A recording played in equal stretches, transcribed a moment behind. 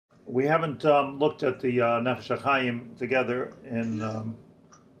We haven't looked at the Nefesh Hachaim together in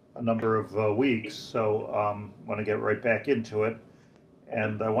a number of weeks, so want to get right back into it.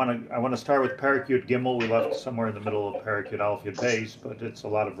 And I want to start with Perek Yud Gimel. We left somewhere in the middle of Perek Yud Aleph Yud Beis, but it's a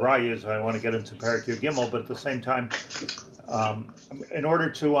lot of rayas. I want to get into Perek Yud Gimel, but at the same time, in order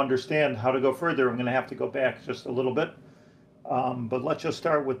to understand how to go further, I'm going to have to go back just a little bit. But let's just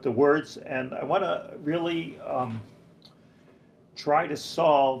start with the words, and I want to really try to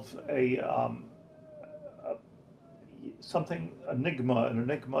solve an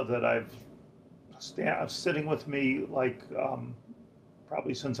enigma that I've sitting with me like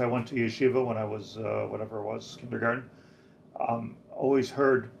probably since I went to yeshiva when I was whatever it was, kindergarten. Always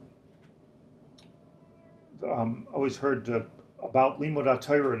heard about limud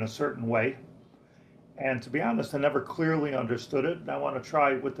HaTorah in a certain way, and to be honest, I never clearly understood it. And I want to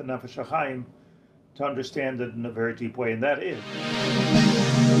try with the Nefesh Hachaim to understand it in a very deep way, and that is,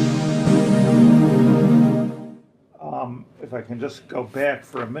 if I can just go back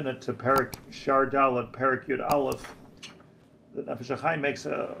for a minute to Shaar Dalet, Perek Yud Aleph, the Nefesh Hachaim makes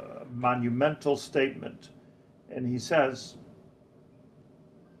a monumental statement, and he says,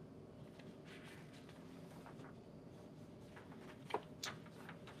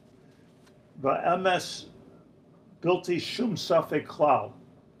 "Va'emes bilti shum safek klal."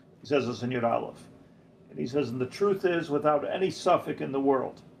 He says this in Yud Aleph, and he says, and the truth is, without any suffix in the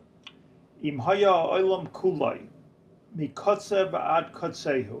world, im haya olam kulai mikotze ba'ad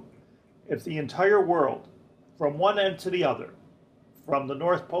kotzehu, if the entire world, from one end to the other, from the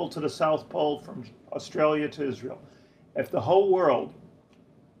North Pole to the South Pole, from Australia to Israel, if the whole world,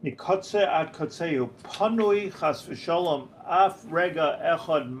 mikotze ad kotzehu, panui chas v'shalom af rega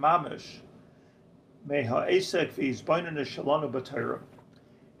echad mamish, meha esek v'izbainun shalanu b'Torah,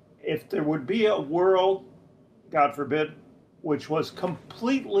 if there would be a world, God forbid, which was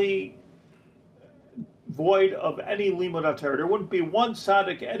completely void of any limud HaTorah, there wouldn't be one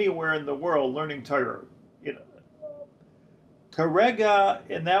tzaddik anywhere in the world learning Torah. Karega,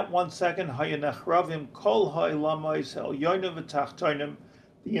 in that 1 second, hayanechravim kol ha'olamos elyonim v'tachtonim,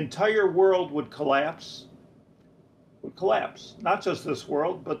 the entire world would collapse. Not just this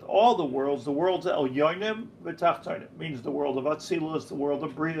world, but all the worlds. The worlds elyonim v'tachtonim means the world of Atzilus, the world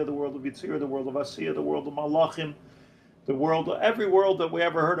of Bria, the world of Yitzir, the world of Asiya, the world of Malachim, the world of every world that we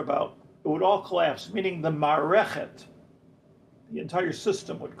ever heard about. It would all collapse, meaning the marechet, the entire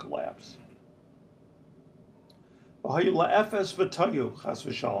system would collapse. V'hayula'efes v'tayu chas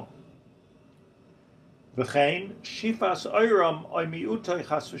v'shalom. V'chein shifas oyram oy mi'utay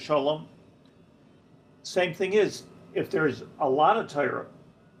chas v'shalom. Same thing is, if there's a lot of Torah,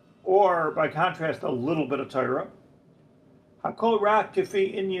 or by contrast, a little bit of Torah, hakol rak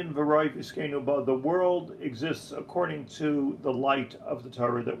kifi inyan v'roy v'skenu ba, the world exists according to the light of the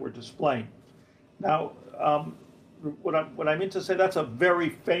Torah that we're displaying. Now, what I mean to say, that's a very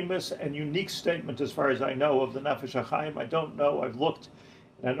famous and unique statement as far as I know of the Nefesh Hachaim. I don't know, I've looked,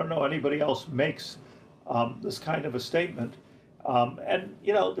 and I don't know anybody else makes this kind of a statement. And,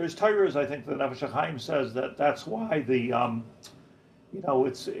 there's Torahs, I think the Nefesh Hachaim says that's why the,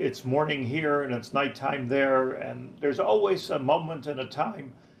 it's morning here and it's nighttime there, and there's always a moment and a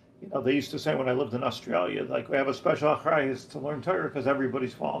time. They used to say when I lived in Australia, like, we have a special achrayus to learn Torah because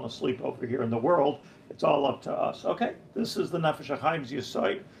everybody's falling asleep over here in the world. It's all up to us. Okay, this is the Nefesh Hachaim's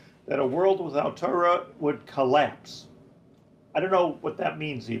yesod, that a world without Torah would collapse. I don't know what that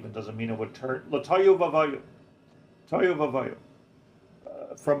means even. Doesn't mean it would turn. L'tayu v'avayu. Tayu v'avayu.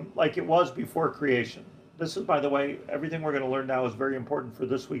 From like it was before creation. This is, by the way, everything we're going to learn now is very important for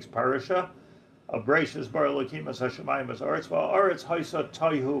this week's parasha. Abrashis bar Elokim as Hashemayim as Aretz va'aretz haisa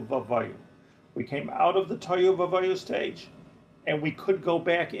tayu v'avayu. We came out of the tayu v'avayu stage, and we could go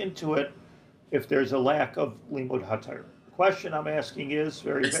back into it if there's a lack of limud HaTorah. The question I'm asking is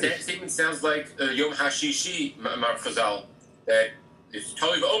very basic. That statement sounds like Yom HaShishi Mar Chazal, that it's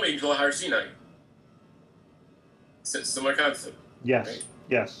tayu v'omei until Har Sinai. Similar concept. Yes. Right?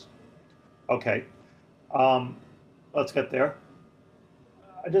 Yes. Okay. Let's get there.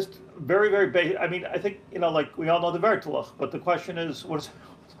 I just very, very basic. I mean, I think, like we all know the Vertelach, but the question is,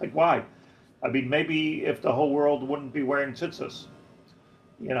 why? I mean, maybe if the whole world wouldn't be wearing tzitzis,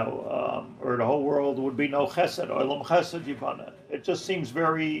 or the whole world would be no chesed, olam chesed yivana. It just seems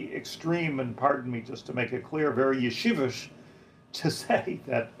very extreme, and pardon me, just to make it clear, very yeshivish to say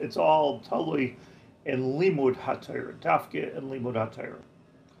that it's all totally in limud HaTorah, dafke in limud HaTorah.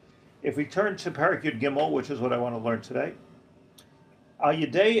 If we turn to Perek Yud Gimel, which is what I want to learn today, Al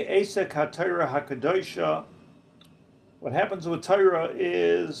Yidei Esek HaTorah HaKadosha, what happens with Torah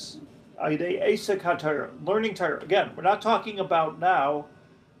is Al Yidei Esek HaTorah, learning Torah. Again, we're not talking about now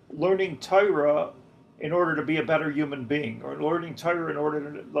learning Torah in order to be a better human being, or learning Torah in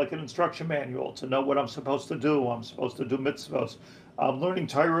order to, like an instruction manual, to know what I'm supposed to do. I'm supposed to do mitzvos. Learning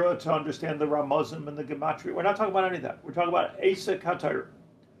Torah to understand the Ramazim and the Gematria. We're not talking about any of that. We're talking about Esek HaTorah,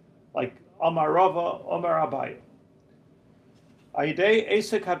 like Amar Rava, Amar Abaye. Ayidei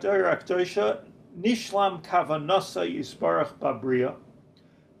Esek HaTorah Akdosha Nishlam Kavanasa Yisbarach Babriya.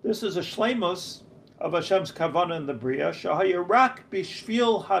 This is a shleimus of Hashem's kavanah in the Bria, Shahaya Rak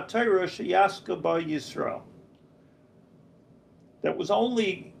Bishvil HaTorah Sheyaska Ba Yisrael. That was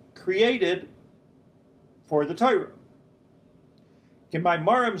only created for the Torah. Kimai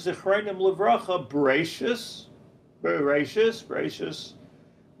Marim Zichreinim Levracha Bereshis, Bishvil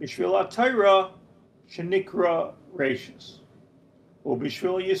HaTorah Shenikra Rashis.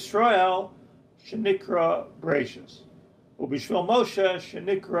 Ubishvil Yisrael Shenikra Bereshis. Ubishvil Moshe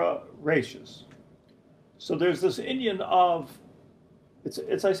Shenikra Rashis. So there's this Indian of,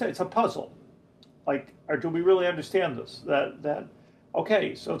 it's I say, it's a puzzle. Like, or do we really understand this? That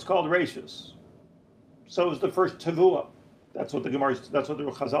okay, so it's called Rashis. So is the first Tavua. That's what the Gemara, that's what the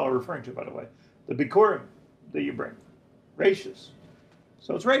Chazal are referring to, by the way. The Bikurim that you bring, Rashis.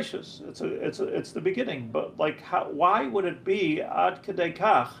 So it's Rashis. It's the beginning. But like, why would it be Ad Kedei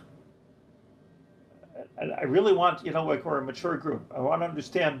Kach? And I really want, like we're a mature group. I want to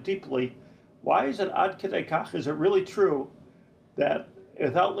understand deeply. Why is it Ad Kedei Kach? Is it really true that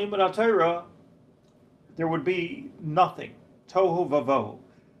without Limud HaTorah, there would be nothing? Tohu vavohu.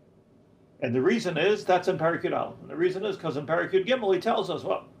 And the reason is, that's in Perek Yud Aleph. And the reason is because in Perek Yud Gimel, he tells us,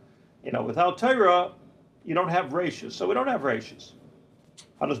 well, without Torah, you don't have Rashis. So we don't have Rashis.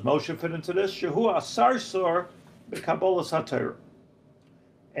 How does Moshe fit into this? Shehu asarsor b'Kabbalas HaTorah.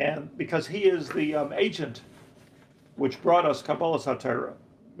 And because he is the agent which brought us Kabbalas HaTorah,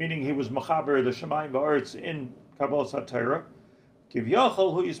 meaning he was Mechaber the Shemayim V'Aretz in Kabbalas HaTorah.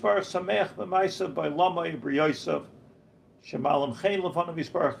 Kivyachol hu Yisbarach Sameach b'Maisa by Lama Ibriyosav Shemalim Chen Lefanav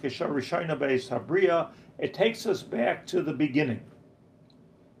Yisbarach Kishar Rishayna Beis Habriya. It takes us back to the beginning.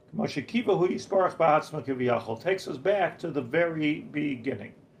 Moshe Kiva hu Yisbarach b'Atzma Kivyachol takes us back to the very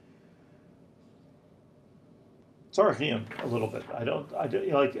beginning. Tzarchian a little bit.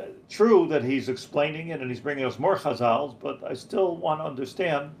 True that he's explaining it and he's bringing us more chazals, but I still want to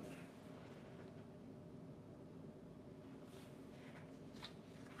understand.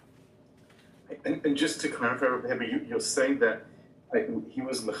 And just to clarify, you're saying that he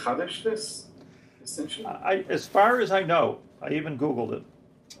was mechadash this, essentially? As far as I know, I even Googled it.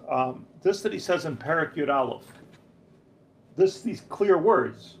 This that he says in Perek Yud Aleph, these clear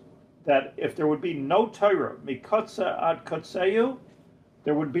words, that if there would be no Torah, mikotza ad kotzeyu,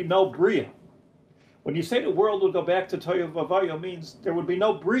 there would be no Bria. When you say the world would go back to Tohu Vavayu, means there would be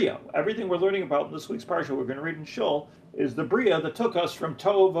no Bria. Everything we're learning about in this week's parsha, we're going to read in Shul, is the Bria that took us from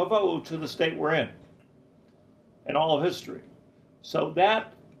Tohu Vavayu to the state we're in all of history. So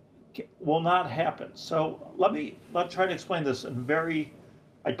that will not happen. So let's try to explain this in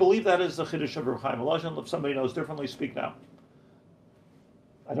I believe that is the Chiddush of Rav Chaim. If somebody knows differently, speak now.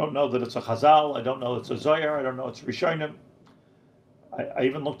 I don't know that it's a Chazal. I don't know it's a Zohar. I don't know it's Rishonim. I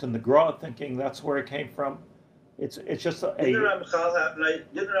even looked in the Gra thinking that's where it came from. It's just Didn't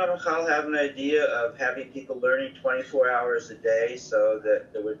Ramchal have an idea of having people learning 24 hours a day so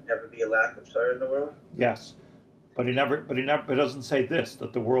that there would never be a lack of Torah in the world? Yes, but he doesn't say this,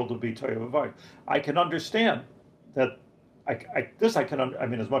 that the world will be Torah v'vay. I can understand that.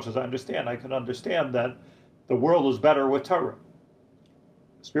 As much as I understand, I can understand that the world is better with Torah.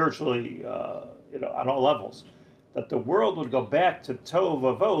 Spiritually, on all levels, that the world would go back to Tohu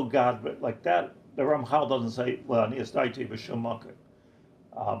Vavohu, God, but like that, the Ramchal doesn't say,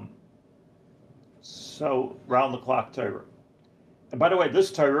 so round the clock Torah. And by the way,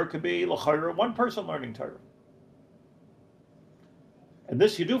 this Torah could be l'chayra, one person learning Torah. And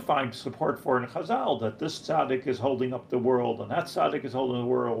this you do find support for in Chazal, that this tzaddik is holding up the world, and that tzaddik is holding the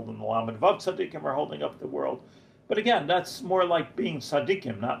world, and the Lamed Vav tzaddikim are holding up the world. But again, that's more like being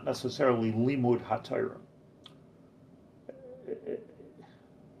tzaddikim, not necessarily limud haTorah.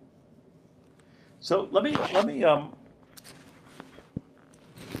 So let me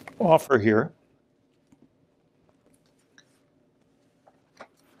offer here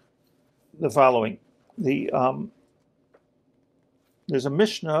the following. There's a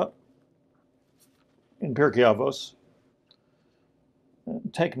Mishnah in Pirkei Avos.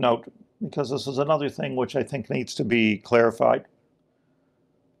 Take note, because this is another thing which I think needs to be clarified.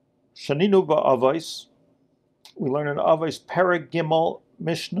 Shaninu ba'avos, we learn in Avos Perek Gimel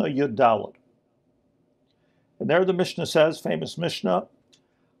Mishnah Yud Daled. And there the Mishnah says, famous Mishnah,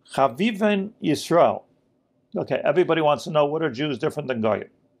 Chaviven Yisrael. Okay, everybody wants to know, what are Jews different than Goyim?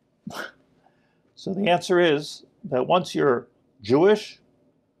 So the answer is that once you're Jewish,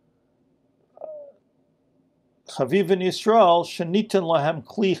 Chaviv in Yisrael, shenitin lahem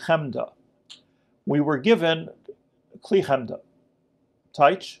kli chemda. We were given kli chemda.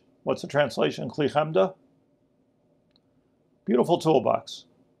 Taich, what's the translation? Kli chemda? Beautiful toolbox.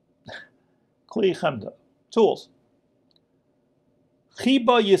 Kli chemda. Tools.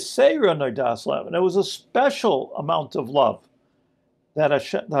 Chiba Yisera Nardas Lam. And it was a special amount of love that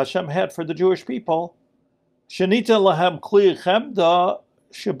Hashem had for the Jewish people. Shenita lahem kli chemda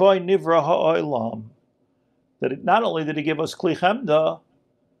shabai nivra ha'olam. That not only did he give us kli chemda,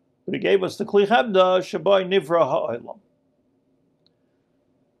 but he gave us the kli chemda shabai nivra ha'olam.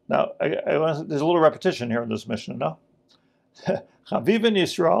 Now, there's a little repetition here in this Mishnah, no? Chaviv in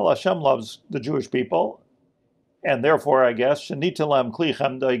Yisrael, Hashem loves the Jewish people, and therefore, I guess, Shenita lahem kli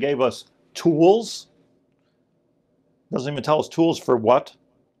chemda, he gave us tools. Doesn't even tell us tools for what.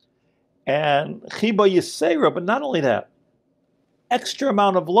 And chiba yisera, but not only that, extra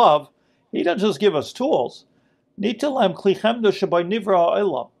amount of love. He doesn't just give us tools. Nitalam kli chemda shabai nivra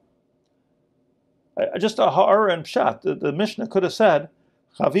ha'olam. Just a ha'ar and pshat. The Mishnah could have said,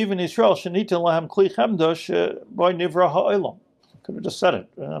 Chaviv in Yisrael shenita lahem kli chemda shabai nivra ha'olam. Could have just said it.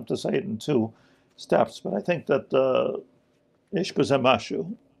 I don't have to say it in two steps, but I think that ish b'zeh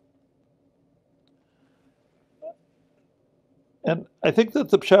mashu. And I think that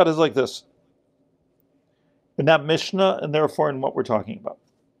the pshat is like this, in that Mishnah, and therefore in what we're talking about.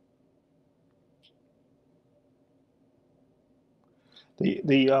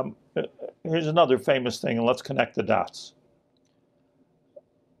 Here's another famous thing, and let's connect the dots.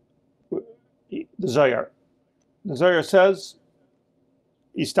 The Zohar. The Zohar says,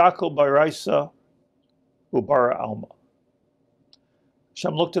 Istakel baraisa ubara alma.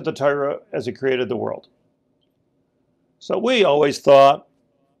 Hashem looked at the Torah as he created the world. So we always thought,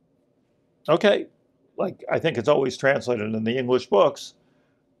 okay, like I think it's always translated in the English books,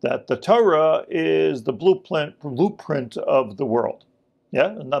 that the Torah is the blueprint of the world.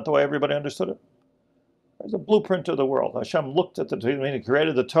 Yeah, isn't that the way everybody understood it? It's a blueprint of the world. Hashem looked at he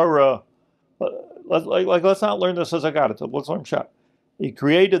created the Torah. Let's not learn this as I got it. Let's learn Shaar. He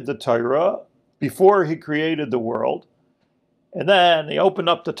created the Torah before he created the world, and then he opened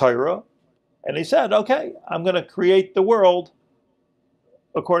up the Torah. And he said, okay, I'm going to create the world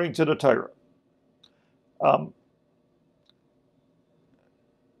according to the Torah. Istakel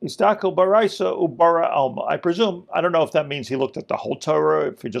baraisa ubara alma. I presume, I don't know if that means he looked at the whole Torah,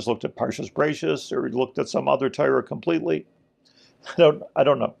 if he just looked at Parshas Bereishis, or he looked at some other Torah completely. I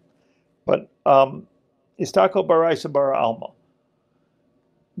don't know. But Istakel baraisa bara alma.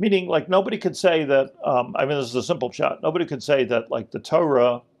 Meaning, like, nobody could say that, this is a simple shot, nobody could say that, like, the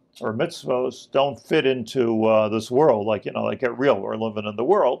Torah or mitzvos don't fit into this world, like get real, we're living in the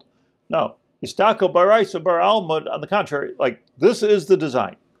world. No. Istakel baraisa bar alma, on the contrary, like this is the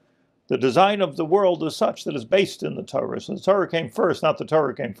design. The design of the world is such that it's based in the Torah. So the Torah came first, not the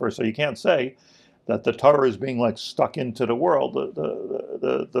Torah came first. So you can't say that the Torah is being like stuck into the world.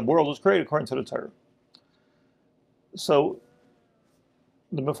 The world was created according to the Torah. So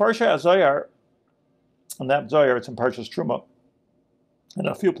the Mefarshei Zohar, and that Zohar, it's in Parshas Truma, in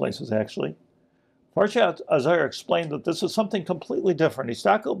a few places actually. Mefarshei Zohar explained that this is something completely different.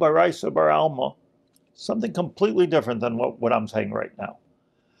 Istakel baraisa bar alma, something completely different than what I'm saying right now.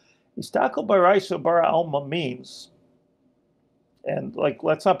 Istakel baraisa bar alma means, and like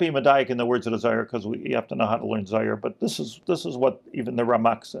let's not be medayik in the words of the Zohar because we have to know how to learn Zohar, but this is what even the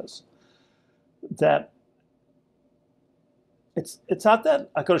Ramak says, that it's not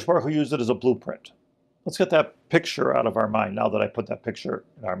that HaKadosh Baruch Hu used it as a blueprint. Let's get that picture out of our mind now that I put that picture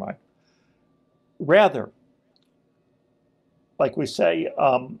in our mind. Rather, like we say,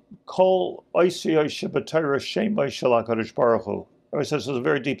 Kol oisiyos shebetorah shemay shel HaKadosh Baruch Hu. It says it's a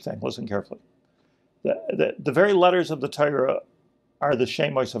very deep thing. Listen carefully. The very letters of the Torah are the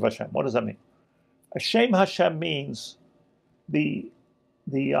shemos of Hashem. What does that mean? A shem Hashem means the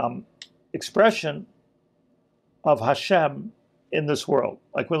expression of Hashem in this world.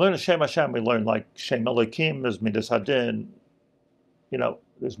 Like we learn a Shem Hashem, we learn like Shem Elokim, there's Midas Hadin,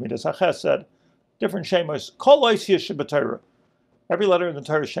 there's Midas HaChesed, different Shemos. Kol oisiyos shebetorah. Every letter in the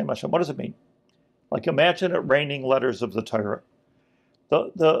Torah is Shem Hashem. What does it mean? Like imagine it raining letters of the Torah.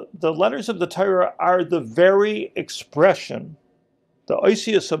 The letters of the Torah are the very expression, the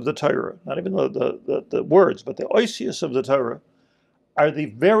oisius of the Torah, not even the words, but the oisius of the Torah are the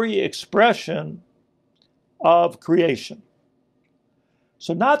very expression of creation.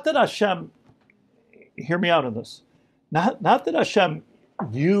 So not that Hashem, hear me out on this, not that Hashem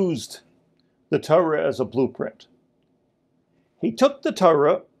used the Torah as a blueprint. He took the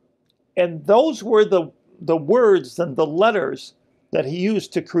Torah And those were the words and the letters that he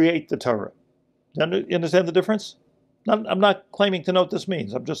used to create the Torah. You understand the difference? I'm not claiming to know what this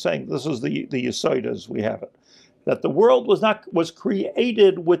means. I'm just saying this is the Yesod as we have it. That the world was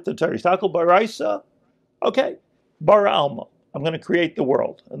created with the Torah. Stakel Baraisa, okay, Bara Alma. I'm going to create the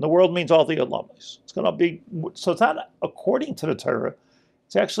world. And the world means all the Alamas. It's going to be, so it's not according to the Torah,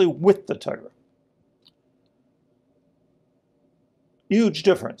 it's actually with the Torah. Huge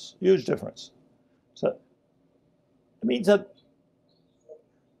difference, huge difference. So it means that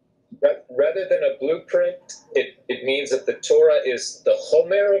rather than a blueprint, it means that the Torah is the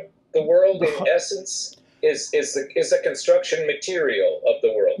Homer of the world in essence, is the construction material of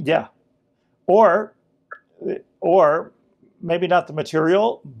the world. Yeah. Or maybe not the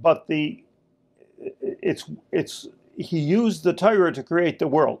material, but it's he used the Torah to create the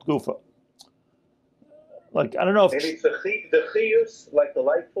world, Gufa. Like, I don't know if... Maybe it's the Chiyus, like the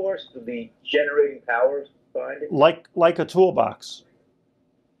life force, the generating powers behind it? Like a toolbox.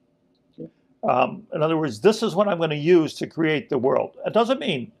 In other words, this is what I'm going to use to create the world. It doesn't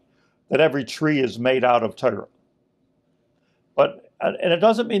mean that every tree is made out of Torah. And it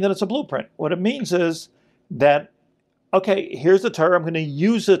doesn't mean that it's a blueprint. What it means is that, okay, here's the Torah, I'm going to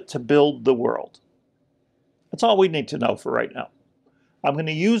use it to build the world. That's all we need to know for right now. I'm going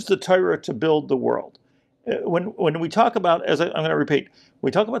to use the Torah to build the world. When we talk about, I'm going to repeat,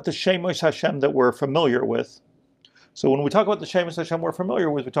 we talk about the Shemosh Hashem that we're familiar with. So when we talk about the Shemosh Hashem we're familiar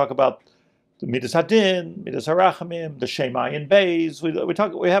with, we talk about the Midas Hadin, Midas Harachamim, the Shemayin Beis.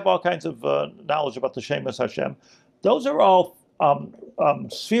 We have all kinds of knowledge about the Shemosh Hashem. Those are all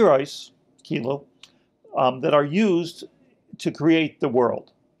spherois, kilo, that are used to create the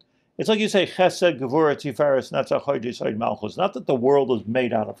world. It's like you say, Chesed, Gevurah, Tiferes, Netzach, Hod, Yesod, Malchus. Not that the world is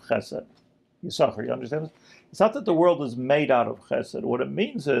made out of Chesed. Yisachar, you understand this? It's not that the world is made out of Chesed. What it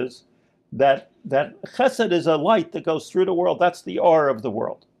means is that Chesed is a light that goes through the world. That's the R of the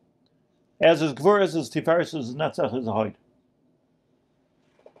world. As is Gevurah, as is Tiferes, as is Netzach, as is Hod.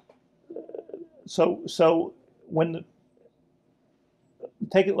 So when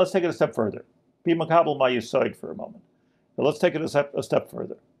let's take it a step further. Be makabel my Yesod for a moment. But let's take it a step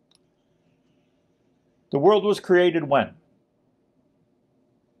further. The world was created when?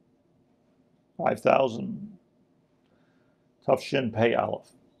 5,000 Tafshin Pei Aleph.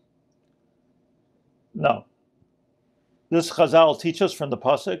 No. This Chazal teaches from the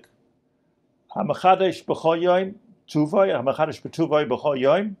pasuk, Hamachadesh b'chol yom tuvay, Hamachadesh b'tuvay b'chol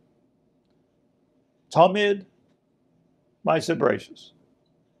yom, Tamid Ma'aseh Bereishis.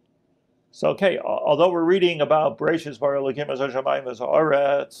 So, okay, although we're reading about Bereishis bar Elokim as Hashemayim as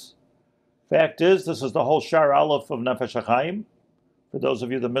Haaretz, fact is, this is the whole Shaar Aleph of Nefesh Hachaim. For those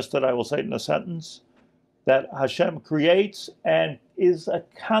of you that missed it, I will say it in a sentence, that Hashem creates and is a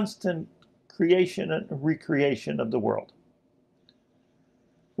constant creation and recreation of the world.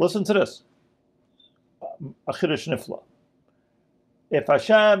 Listen to this. A Chiddush Nifla. If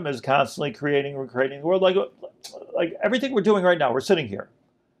Hashem is constantly creating and recreating the world, like everything we're doing right now, we're sitting here.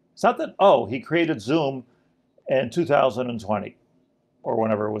 It's not that, he created Zoom in 2020 or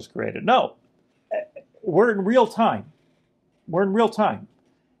whenever it was created. No, we're in real time. We're in real time.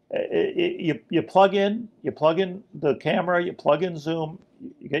 You plug in the camera, you plug in Zoom,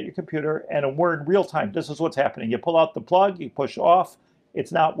 you get your computer, and we're in real time. This is what's happening. You pull out the plug, you push off,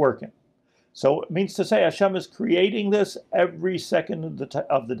 it's not working. So it means to say Hashem is creating this every second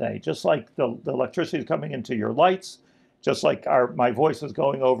of the day, just like the electricity is coming into your lights, just like my voice is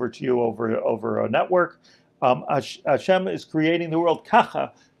going over to you over a network. Hashem is creating the world.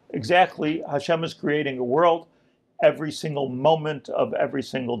 Kacha, exactly, Hashem is creating a world every single moment of every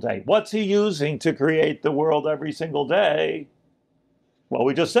single day. What's he using to create the world every single day? Well,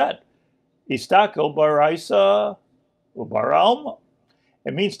 we just said, Istakel baraisa ubar alma.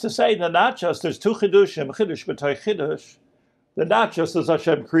 It means to say that not just, there's two chidushim, chidush b'toy chidush, that not just is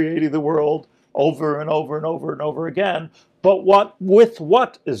Hashem creating the world over and over and over and over again, but with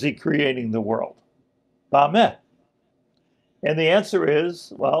what is he creating the world? Ba'ameh. And the answer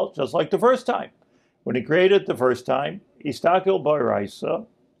is, well, just like the first time. When he created the first time, Istakel baraisa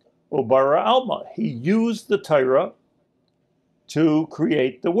ubara alma. He used the Torah to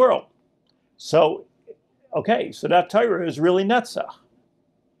create the world. So, okay, so that Torah is really Netzach.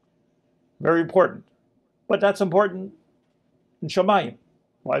 Very important. But that's important in Shemayim.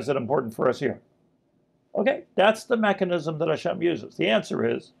 Why is it important for us here? Okay, that's the mechanism that Hashem uses. The answer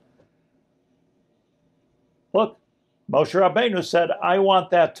is, look, Moshe Rabbeinu said, I want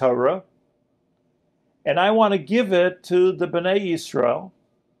that Torah, and I want to give it to the Bnei Yisrael.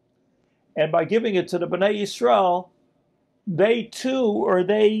 And by giving it to the Bnei Yisrael, they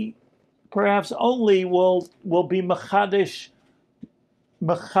perhaps only will be Mechadesh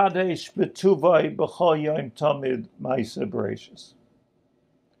B'tuvai B'chol Yom Tamid Ma'aseh Bereishis.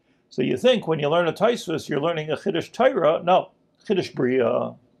 So you think when you learn a Tosfos, you're learning a Chiddush Torah. No, Chiddush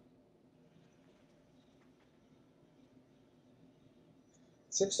Bria.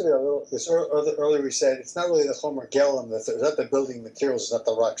 It seems to be a little, this earlier we said, it's not really the Chomer Gelim, it's not the building materials, it's not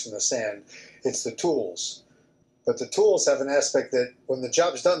the rocks and the sand, it's the tools. But the tools have an aspect that when the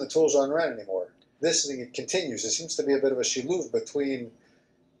job's done, the tools aren't around anymore. This thing, it continues. There seems to be a bit of a shiluv between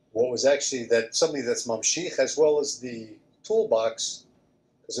what was actually that somebody that's mamshich as well as the toolbox.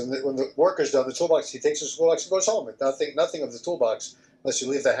 Because when the worker's done, the toolbox, he takes his toolbox and goes home. Nothing of the toolbox unless you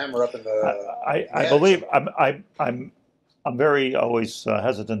leave the hammer up in the. I believe I'm very always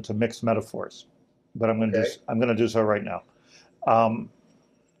hesitant to mix metaphors, but I'm going to do so right now. I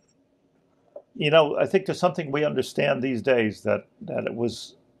think there's something we understand these days that it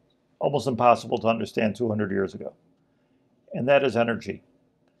was almost impossible to understand 200 years ago, and that is energy,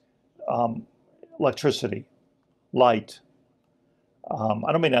 electricity, light.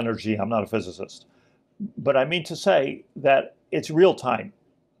 I don't mean energy. I'm not a physicist, but I mean to say that it's real time.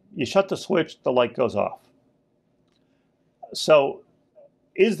 You shut the switch, the light goes off. So,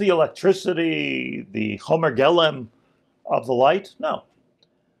 is the electricity the Chomer Gelem of the light? No,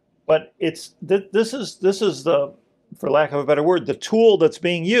 but it's this is the, for lack of a better word, the tool that's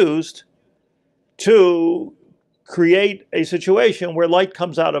being used to create a situation where light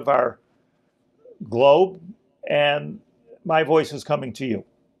comes out of our globe, and my voice is coming to you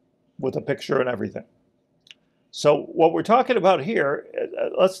with a picture and everything. So, what we're talking about here,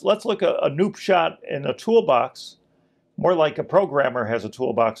 let's look at a noob shot in a toolbox. More like a programmer has a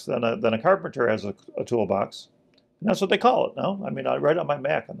toolbox than a carpenter has a toolbox. And that's what they call it, no? I mean, I write on my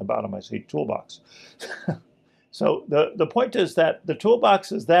Mac on the bottom, I say toolbox. So the point is that the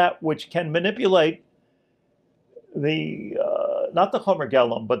toolbox is that which can manipulate the, not the Chomer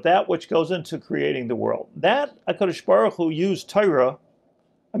Gelem, but that which goes into creating the world. That HaKadosh Baruch Hu used Torah.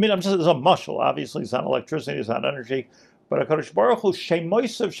 I mean, I'm just as a mushal. Obviously, it's not electricity, it's not energy. But HaKadosh Baruch Hu,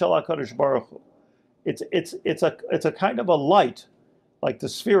 Shemoisav Shel HaKadosh Baruch Hu. It's a kind of a light, like the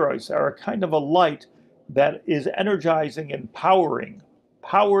spheroids are a kind of a light that is energizing and powered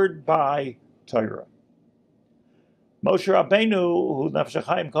by Torah. Moshe Rabbeinu, who Nefesh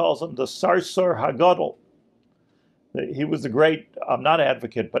Hachaim calls him the Sarsor Hagadol, he was the great, not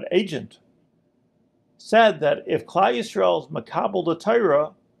advocate, but agent, said that if Klal Yisrael's makabel the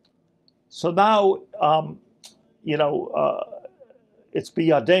Torah, so now, it's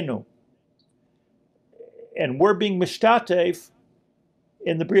biyadenu. And we're being mishtatef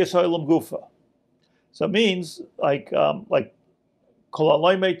in the Bria Soilam Gufa. So it means like Kol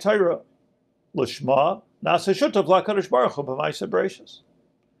Aloymei Torah Lishma Nasa Shutav LaKadosh Baruch Hu b'Ma'aseh Bereishis.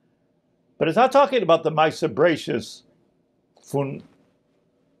 But it's not talking about the Ma'aseh Bereishis fun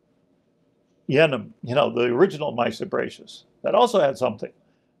Yenim, the original Ma'aseh Bereishis. That also had something.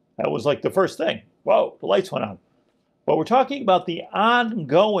 That was like the first thing. Whoa, the lights went on. But we're talking about the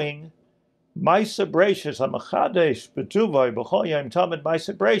ongoing Ma'aseh Bereishis, HaMachadesh B'tuvai B'chol Yom Tamid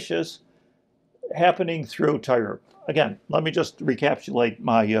Ma'aseh Bereishis, happening through Torah. Again, let me just recapitulate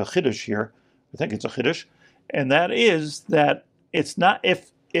my Chiddush here. I think it's a Chiddush. And that is that it's not,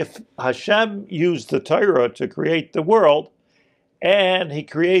 if Hashem used the Torah to create the world, and he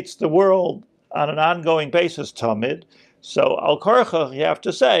creates the world on an ongoing basis, Tamid, so Al Karchach, you have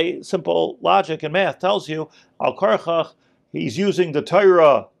to say, simple logic and math tells you, Al Karchach, he's using the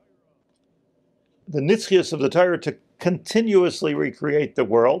Torah, the nitzchias of the Torah, to continuously recreate the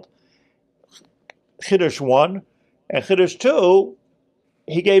world. Chiddush 1. And Chiddush 2,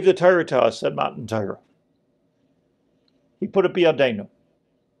 he gave the Torah to us at Matan Torah. He put it biyadenu.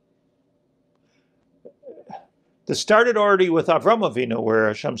 This started already with Avram Avinu, where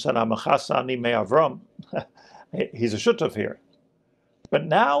Hashem said, Amachasani me Avram. He's a shutaf here. But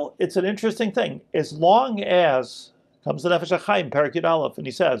now it's an interesting thing. As long as, comes the Nefesh Hachaim, Perek Yud Aleph, and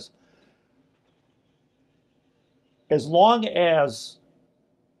he says, as long as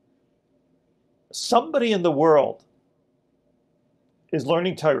somebody in the world is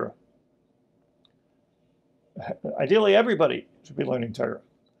learning Torah, ideally everybody should be learning Torah,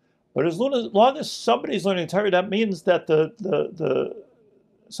 but as long as somebody's learning Torah, that means that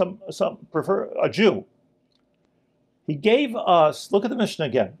some prefer a Jew. He gave us, look at the Mishnah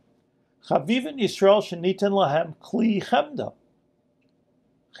again, Chavivin Yisrael shenitin lahem kli chemda.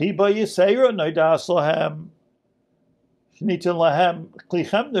 Chiba yiseira noidas lahem shenitin lahem kli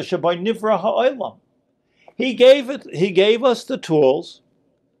chemda shabai nivra ha'olam. He gave us the tools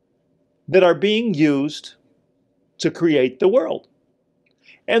that are being used to create the world.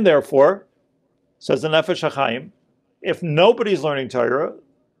 And therefore, says the Nefesh Hachaim, if nobody's learning Torah,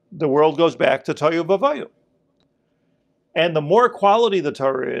 the world goes back to Tohu Vavohu. And the more quality the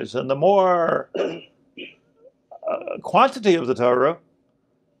Torah is, and the more quantity of the Torah,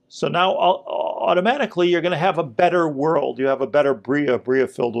 so now automatically you're going to have a better world. You have a better Bria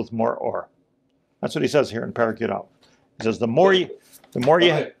filled with more Or. That's what he says here in Parak Yud. He says the more you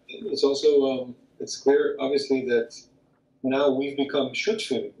It's also it's clear, obviously, that now we've become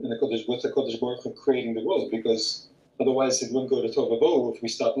shutfim in the Kodesh with the Kodesh Baruch Hu creating the world, because otherwise it wouldn't go to Tohu Vavohu if we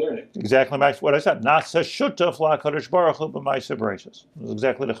stop learning. Exactly what I said. Nasa shutaf la Kodesh Baruch Hu b'ma'aseh bereishis. It was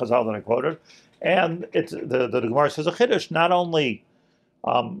exactly the Chazal that I quoted, and it's the Gemara says a chiddush, not only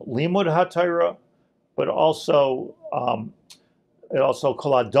limud haTorah, but also it also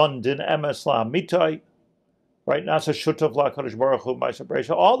kol adon din emes la mitai. Right, Nasa shutav la Kodesh Baruch Hu b'ma'aseh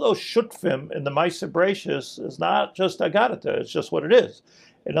bereishis. All those shutfim in the ma'aseh bereishis is not just agadata; it's just what it is.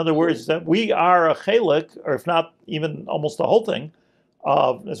 In other words, that we are a chelik, or if not even almost the whole thing,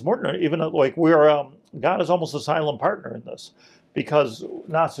 it's more than even like we're God is almost a silent partner in this, because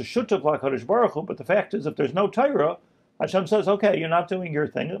Nasa shutav la Kodesh Baruch Hu. But the fact is, if there's no Torah, Hashem says, "Okay, you're not doing your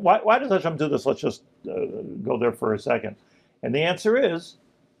thing." Why does Hashem do this? Let's just go there for a second, and the answer is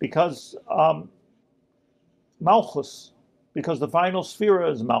because Malchus, because the final sphere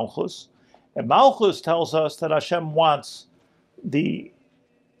is Malchus, and Malchus tells us that Hashem wants the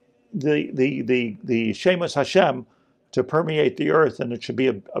Shemus Hashem to permeate the earth, and it should be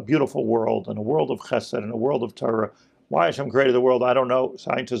a beautiful world, and a world of Chesed, and a world of Torah. Why Hashem created the world, I don't know.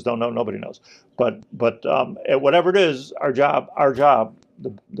 Scientists don't know. Nobody knows. But whatever it is, our job,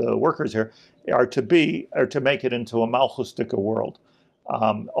 the workers here, are to make it into a Malchustika world.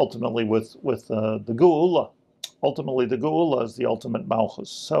 Ultimately, with the Geula. Ultimately, the Geula is the ultimate Malchus.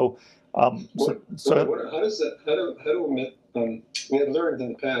 So, how does that? How do we have learned in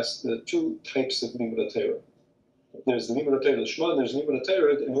the past the two types of limud Torah. There's the limud Torah Lishma, and there's limud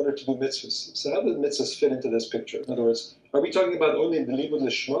Torah in order to do mitzvahs. So how do the mitzvahs fit into this picture? In other words, are we talking about only the limud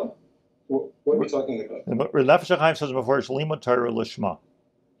Lishma? What are we talking about? Nefesh Hachaim says before it's limud Torah Lishma.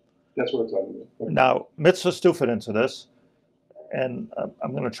 That's what we're talking about. Okay. Now, mitzvahs do fit into this, and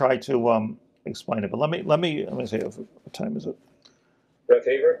I'm going to try to explain it. But let me say, what time is it? Rav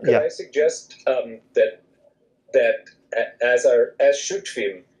Haber, could I suggest that as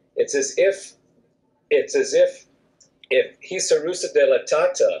shutfim, it's as if Hisarusa de la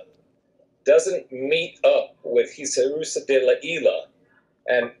Tata doesn't meet up with Hisarusa de la Ila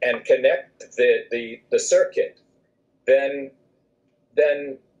and connect the circuit, then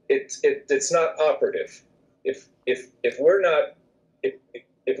it's not operative. If we're not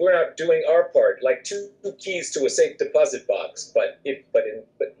doing our part, like two keys to a safe deposit box, but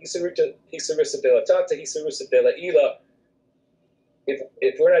Hisarusa de la Tata, Hisarusa de la Ila,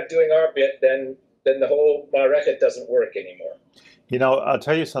 if we're not doing our bit, then the whole Ma'arechet doesn't work anymore. You know, I'll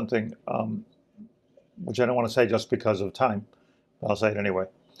tell you something, which I don't want to say just because of time, but I'll say it anyway.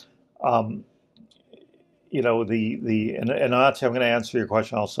 You know, and I'm going to answer your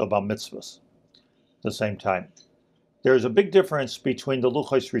question also about mitzvahs at the same time. There's a big difference between the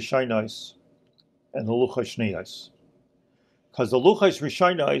Luchos Rishonos and the Luchos Shniyos. Because the Luchos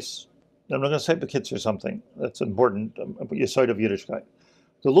Rishonos, I'm not going to say Bekitz or something that's important, Yesod of Yiddishkeit.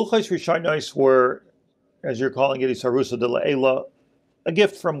 The Luchos Rishonos were, as you're calling it, Hisarusa de la Ela, a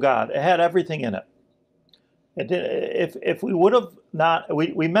gift from God. It had everything in it. If we would have not,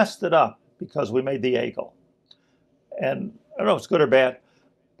 we messed it up because we made the Egel. And I don't know if it's good or bad,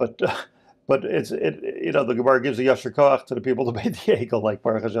 but you know, the Gemara gives the Yasher Koach to the people that made the Egel, like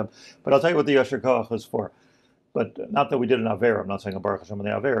Baruch Hashem. But I'll tell you what the Yasher Koach was for. But not that we did an Avera. I'm not saying a Baruch Hashem and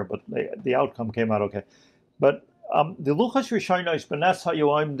the Avera, but the outcome came out okay. But the Luchos Rishonos B'Nes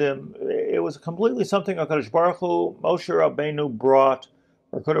HaYoimdim, it was completely something HaKadosh Baruch Hu, Moshe Rabbeinu brought,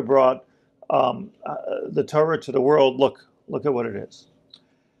 or could have brought, the Torah to the world. Look at what it is.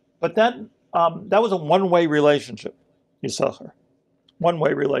 But that was a one-way relationship, Yisachar.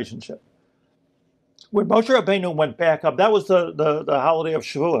 One-way relationship. When Moshe Rabbeinu went back up, that was the holiday of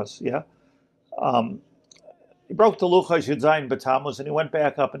Shavuos, yeah? He broke the Luchos Yud Zayin B'Tammuz, and he went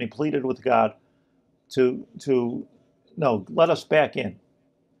back up and he pleaded with God to let us back in.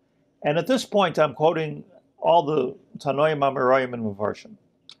 And at this point, I'm quoting all the Tanoim, Amirayim, and Mevarshim.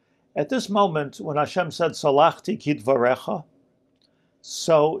 At this moment, when Hashem said, Salachti kidvarecha,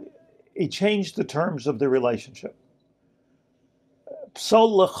 so he changed the terms of the relationship.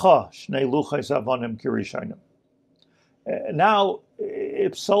 Psol lecha shnei luchos avonim kirishayim. Now,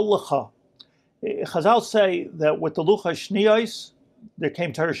 psol lecha. Chazal say that with the luchos shniyos, there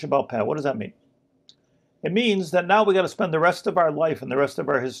came Torah Shabbal Peh. What does that mean? It means that now we got to spend the rest of our life and the rest of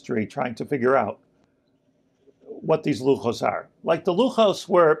our history trying to figure out what these luchos are. Like the luchos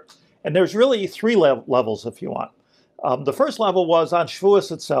were, and there's really three levels if you want. The first level was on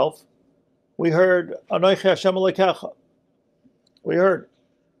Shavuos itself. We heard Anochi Hashem Elokecha. We heard,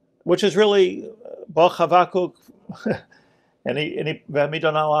 which is really Bach Havakuk and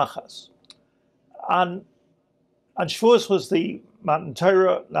V'hamidon Alachas. On Shavuos was the Matan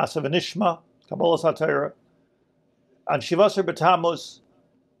Torah, Nasa V'nishma, Kabbalas HaTorah. On Shivasar B'Tammuz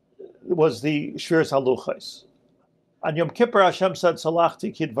was the Shviras HaLuchos. On Yom Kippur, Hashem said,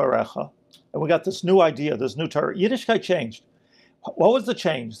 Salachti Kidvarecha. And we got this new idea, this new Torah. Yiddishkeit changed. What was the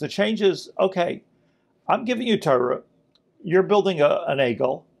change? The change is, okay, I'm giving you Torah. You're building an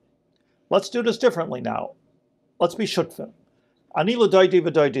egel. Let's do this differently now. Let's be shutfim. Ani l'doidi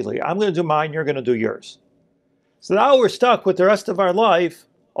v'doidi li. I'm going to do mine, you're going to do yours. So now we're stuck with the rest of our life.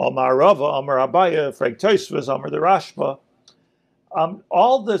 Omar Rava, Omar Abaya, Freg Tosfos, Omar the Rashba.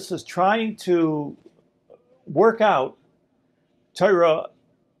 All this is trying to work out Torah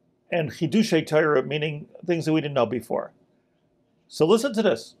and Chidushei Torah, meaning things that we didn't know before. So listen to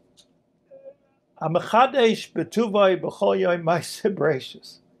this. Amachadesh betuvai b'chol yom ma'aseh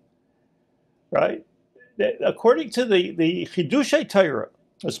bereishis. Right? According to the Chidushei Torah,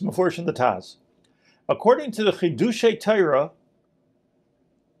 it's Meforsh in the Taz. According to the Chidushei Torah,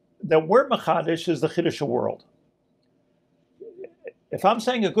 the word Machadesh is the Chiddush world. If I'm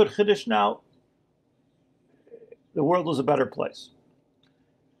saying a good Chiddush now, the world is a better place.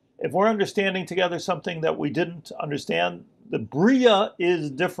 If we're understanding together something that we didn't understand, the Bria is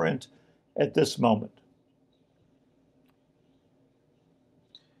different at this moment.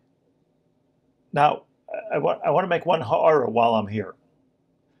 Now, I want to make one ha'ara while I'm here.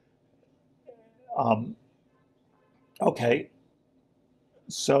 Okay,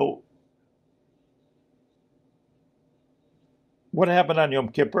 so what happened on Yom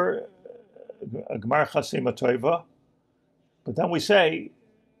Kippur? Gmar Chasima Toiva. But then we say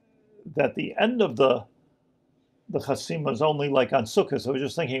that the end of the Chasima is only like on Sukkot. So I was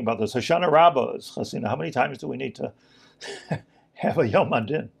just thinking about this. Hoshana Rabbah is Chasima. How many times do we need to have a Yom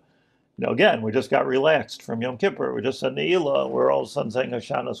Adin? You know, again, we just got relaxed from Yom Kippur. We just said Ne'ilah. We're all of a sudden saying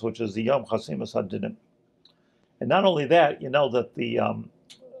Hashanas, which is the Yom Chasimas Hadinim. And not only that, you know that it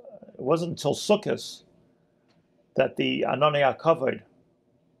wasn't until Sukkot that the Anonei HaKavod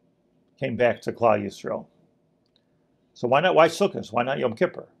came back to Klal Yisrael. So why not? Why Sukkot? Why not Yom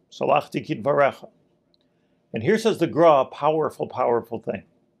Kippur? Salachti Kidvarecha. And here says the Gra, a powerful, powerful thing.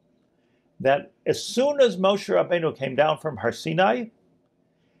 That as soon as Moshe Rabbeinu came down from Har Sinai,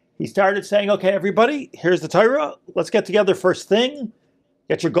 he started saying, okay, everybody, here's the Torah. Let's get together first thing.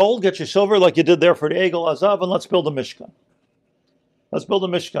 Get your gold, get your silver like you did there for the Egel Azav, and let's build a Mishkan. Let's build a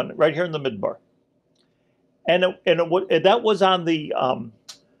Mishkan right here in the Midbar. And that was on the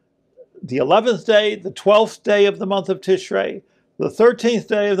 11th day, the 12th day of the month of Tishrei, the 13th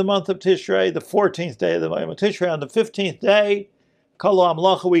day of the month of Tishrei, the 14th day of the month of Tishrei. On the 15th day, Kol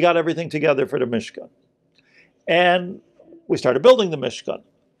Amlacha, we got everything together for the Mishkan. And we started building the Mishkan.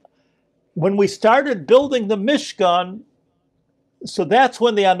 When we started building the Mishkan, so that's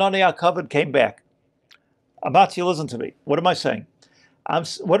when the Anonei HaKavod came back. Amatzi, listen to me. What am I saying?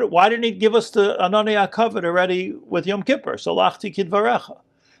 Why didn't he give us the Anonei HaKavod already with Yom Kippur? So Lachti Kidvarecha.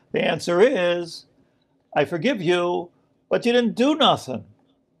 The answer is, I forgive you, but you didn't do nothing.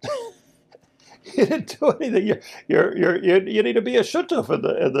 You didn't do anything. You need to be a shutuf in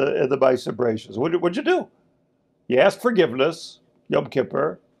the Bais Bereshis. What'd you do? You asked forgiveness, Yom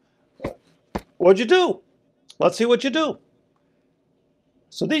Kippur. What'd you do? Let's see what you do.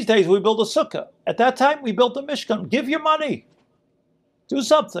 So these days we build a sukkah. At that time we built a Mishkan. Give your money. Do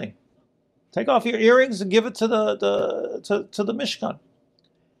something. Take off your earrings and give it to the Mishkan.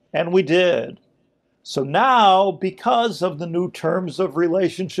 And we did. So now, because of the new terms of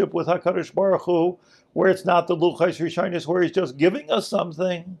relationship with HaKadosh Baruch Hu, where it's not the Luchos Rishonos, where he's just giving us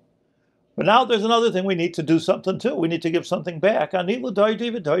something, but now there's another thing we need to do something too. We need to give something back. Ani l'doidi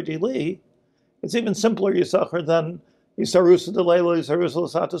v'doidi li. It's even simpler, Yisachar, than Yisarusa Delela, Yisarusa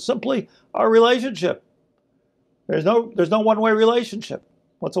Lasata. Simply our relationship. There's no one-way relationship.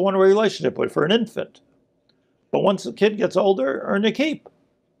 What's a one-way relationship for an infant? But once the kid gets older, earn a keep.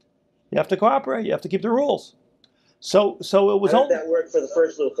 You have to cooperate. You have to keep the rules. So it was. How did that work for the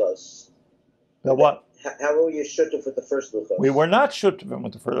first Luchos? The what? How were you shutuf with the first Luchos? We were not shutufim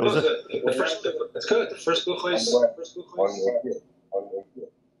with the first. It's good. The first Luchos.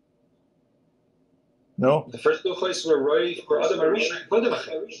 No. The first Luchos were right for Adam Arishon.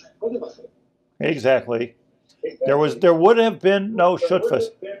 Exactly. There would have been no shutfus.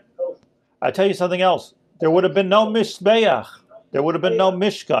 I tell you something else. there would have been no Mishbeach. There would have been no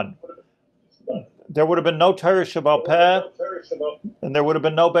Mishkan. There would have been no Torah Sheba'al Peh, and there would have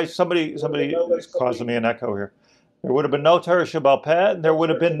been no base. Somebody is causing me an echo here. There would have been no Torah Sheba'al Peh, and there would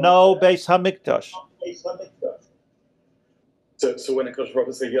have been no Beis Hamikdash. So when it comes to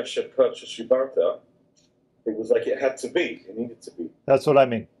Rabbi Shibarta, it was like it had to be. It needed to be. That's what I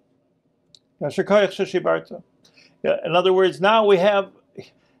mean. Yeah, in other words, now we have,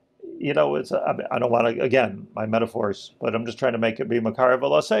 it's. I don't want to, again, my metaphors, but I'm just trying to make it be Makar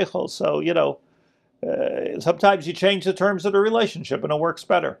V'la Seichel. So, sometimes you change the terms of the relationship and it works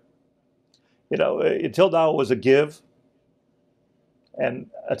better. Until now it was a give and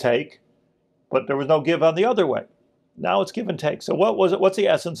a take, but there was no give on the other way. Now it's give and take. So what was it? What's the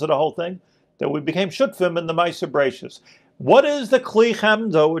essence of the whole thing? That we became shutfim in the Ma'aser Bereishis. What is the Kli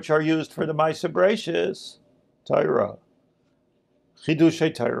Chemda which are used for the Ma'aser Bereishis? Torah.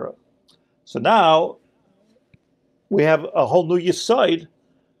 Chidushei Torah. So now we have a whole new yesod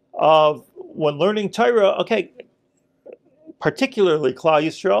of when learning Torah, okay, particularly Klal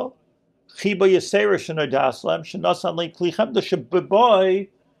Yisrael, Chiba Yisera Shenodaslem, Shenasan Li Kli Chemda Shebebai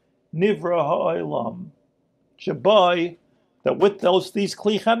Nivra Ha'olam. Shebai, that with these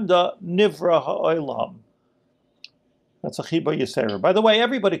Kli Chemda, Nivra Ha'olam. That's a Chiba Yisera. By the way,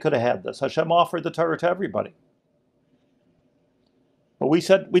 everybody could have had this. Hashem offered the Torah to everybody. But we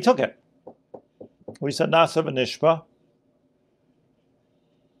took it. We said Nasa v'nishpa.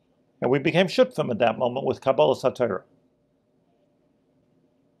 And we became shutfim at that moment with Kabbalah HaTorah.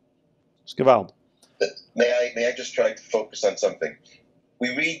 It's gewalt. May I just try to focus on something?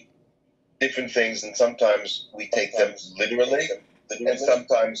 We read different things, and sometimes we take them literally, and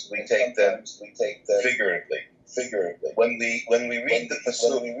sometimes we take them figuratively. When we read the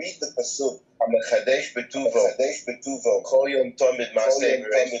pasuk, Hamechadesh betuvo, Kol Yom Tomid Maaseh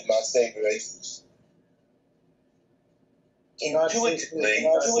Bereishis. Intuitively,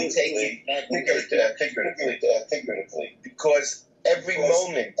 we take it figuratively, because every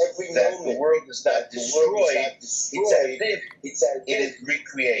moment that the world is not destroyed, it's as if it is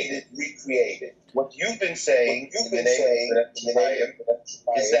recreated. What you've been saying in the name of Hachaim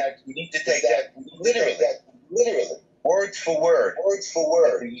is that we need to take that literally, word for word.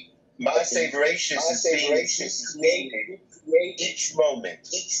 The Maaseh Bereishis is being created each moment,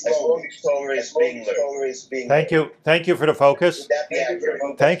 as long as Torah is being learned. Thank you for the focus.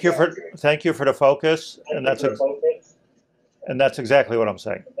 Thank you for the focus, and that's exactly what I'm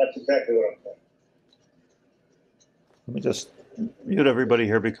saying. Let me just mute everybody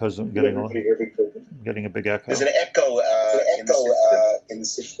here because I'm getting a big echo. There's an echo in the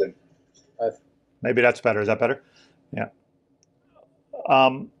system. Maybe that's better. Is that better? Yeah.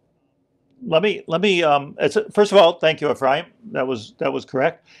 Let me. First of all, thank you, Ephraim. That was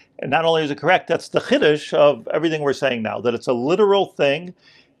correct. And not only is it correct, that's the chiddush of everything we're saying now. That it's a literal thing.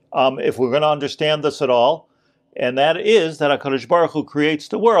 If we're going to understand this at all, and that is that HaKadosh Baruch Hu creates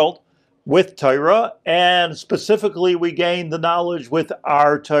the world with Torah, and specifically we gain the knowledge with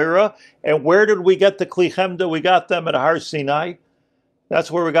our Torah. And where did we get the Kli Chemda? We got them at Har Sinai. That's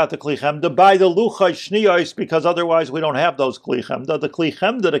where we got the Kli Chemda, by the Luchai Shniyos, because otherwise we don't have those Kli Chemda. The Kli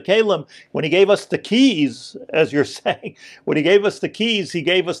Chemda, the Kalim, when he gave us the keys, as you're saying, when he gave us the keys, he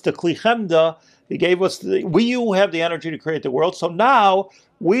gave us the Kli Chemda, he gave us you have the energy to create the world. So now,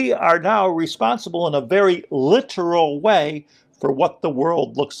 we are now responsible in a very literal way for what the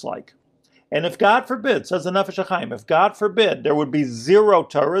world looks like. And if God forbid, says the Nefesh Hachaim, if God forbid, there would be zero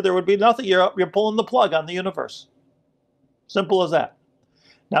Torah, there would be nothing, you're pulling the plug on the universe. Simple as that.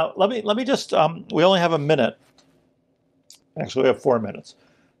 Now, let me just, we only have a minute. Actually, we have 4 minutes.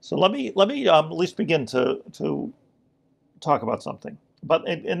 So let me at least begin to talk about something. But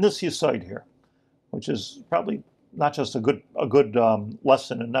in this yesod here, which is probably not just a good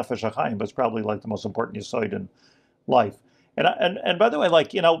lesson in Nefesh Hachaim, but it's probably like the most important yesod in life. And by the way,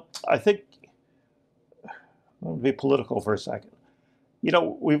 I think, I'll be political for a second.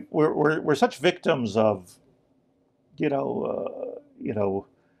 We're such victims of,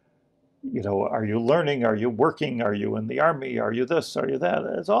 are you learning? Are you working? Are you in the army? Are you this? Are you that?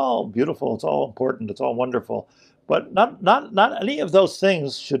 It's all beautiful. It's all important. It's all wonderful. But not any of those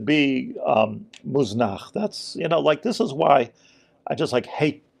things should be muznach. That's this is why I just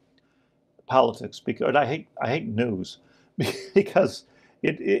hate politics, because I hate news, because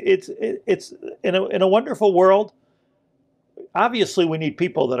it's in a wonderful world. Obviously, we need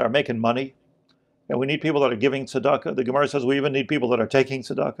people that are making money, and we need people that are giving tzedakah. The Gemara says we even need people that are taking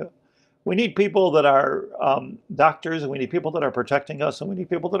tzedakah. We need people that are doctors, and we need people that are protecting us, and we need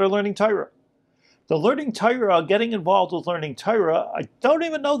people that are learning Torah. The learning Torah, getting involved with learning Torah, I don't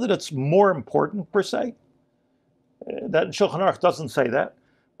even know that it's more important per se. That Shulchan Aruch doesn't say that.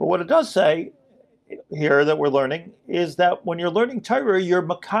 But what it does say here that we're learning is that when you're learning Torah, you're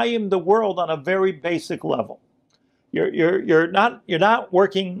makayim the world on a very basic level. You're not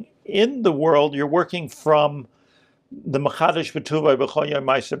working in the world. You're working from the Machadash B'Tuvay B'Chol Yom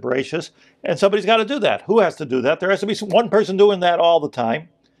Ma'aseh Bereishis, and somebody's got to do that. Who has to do that? There has to be one person doing that all the time,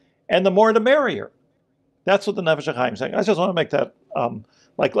 and the more the merrier. That's what the Nefesh Hachaim is saying. I just want to make that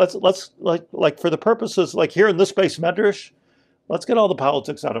let's for the purposes like here in this base medrash, let's get all the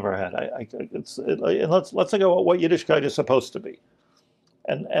politics out of our head. And let's think about what Yiddishkeit is supposed to be.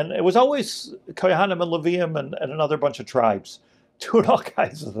 And it was always Kohanim and Leviim and another bunch of tribes doing all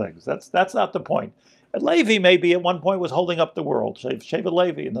kinds of things. That's not the point. And Levi maybe at one point was holding up the world, Shevet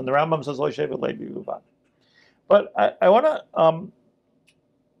Levi, and then the Rambam says, "Lo Shevet Levi Uvan." But I want to.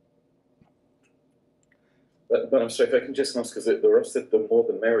 But I'm sorry if I can just ask, because the Rav said the more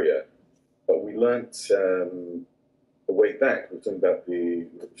the merrier, but we learnt the way back. We were talking about the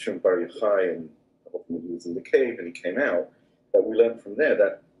Shimon Bar Yochai and often he was in the cave and he came out. That we learned from there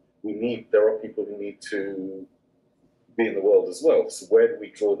that there are people who need to be in the world as well. So where do we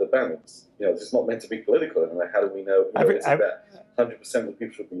draw the balance? This is not meant to be political. And how do we know? Is it that 100% of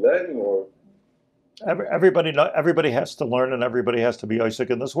people should be learning, or everybody has to learn, and everybody has to be Isaac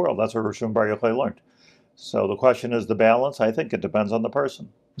in this world. That's what Rishon Bar Yochai learned. So the question is the balance. I think it depends on the person.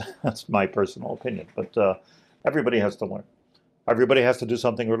 That's my personal opinion. But everybody has to learn. Everybody has to do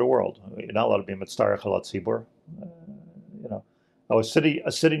something for the world. You're not allowed to be mitzvah chalat tzibur. A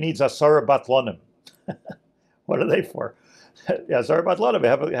city needs asara batlonim. What are they for? Asara batlonim.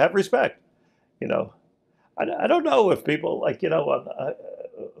 Have respect. I don't know if people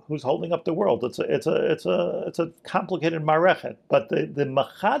who's holding up the world. It's a complicated marechet. But the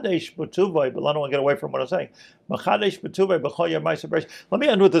machadesh b'tuvay. But I don't want to get away from what I'm saying. Machadesh b'tuvay b'chol yom ma'aseh bereishis. Let me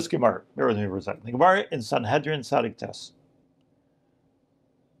end with this Gemara. Bear with me for a second. The Gemara in Sanhedrin Tzadik Tes.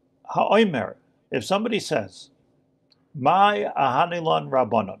 Ha'omer. If somebody says, "My ahanilon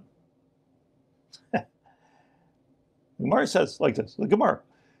rabbanon," the Gemara says like this. The Gemara.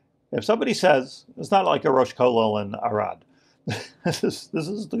 If somebody says, it's not like a Rosh Kollel in Arad. This is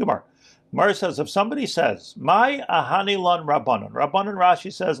the Gemara. Gemara says, if somebody says, "My ahanilon rabbanon," Rabbanon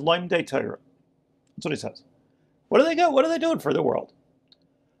Rashi says, "Loim de Torah." That's what he says. What do they do? What are they doing for the world?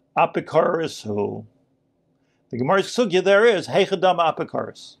 Apikaris who? The Gemara's sugya there is heichadam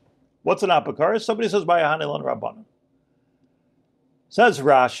apikaris. What's an apikaris? Somebody says, "My ahanilon rabbanon." Says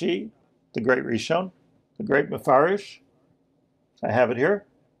Rashi, the great Rishon, the great Mefarish. I have it here.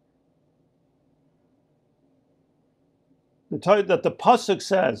 That the pasuk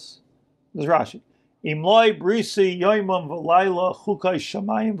says, this is Rashi, "Imloi brisi yoimam v'layla chukai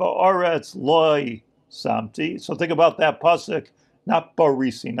shamayim va'aretz loi samti." So think about that pasuk, not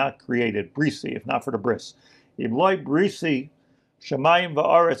barisi, not created, brisi, if not for the bris. Imloi brisi shamayim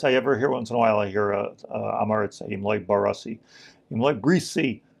va'aretz. I ever hear once in a while. I hear Amaret say Imloi barasi. Imloi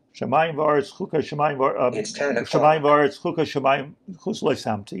brisi shamayim va'aretz chukai shamayim shamayim va'aretz chukai shamayim chus loi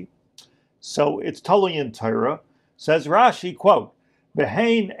samti. So it's totally in Torah. Says Rashi, quote,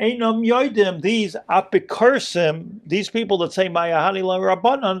 "V'hein einam yoidim," these apikursim, these people that say Ma'ahani la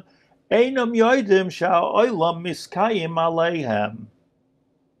Rabbanon, einam yoidim sha'olam miskayim aleihem.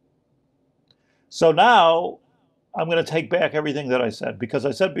 So now I'm going to take back everything that I said, because I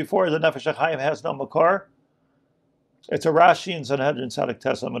said before the Nefesh Hachaim has no makar. It's a Rashi in Sanhedrin Tzadik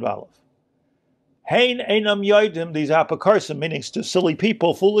Tes Amud Aleph. Hein einam yoidim, these apikursim, meaning to silly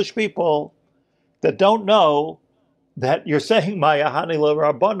people, foolish people that don't know that you're saying Ma'ahani la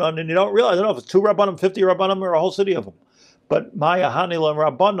Rabbanon, and you don't realize, I don't know if it's 2 Rabbanim, 50 Rabbanim, or a whole city of them. But Ma'ahani la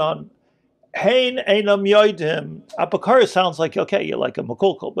Rabbanon, Hein Einam Yoidim, Apakara sounds like, okay, you're like a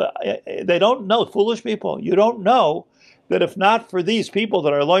Makulkal, but they don't know, foolish people. You don't know that if not for these people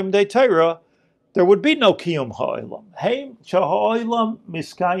that are Loim De Torah, there would be no Kiyum Ha'olam. Hein Sha'olam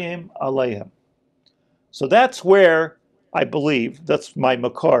Miskayim Aleihim. So that's where I believe, that's my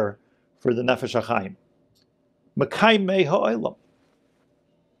makar for the Nefesh Hachaim. Mekayim mei ha'olam.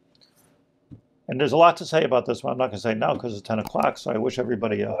 And there's a lot to say about this, but I'm not going to say now because it's 10 o'clock, so I wish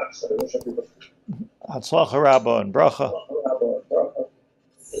everybody Hatzlacha Rabba and Bracha.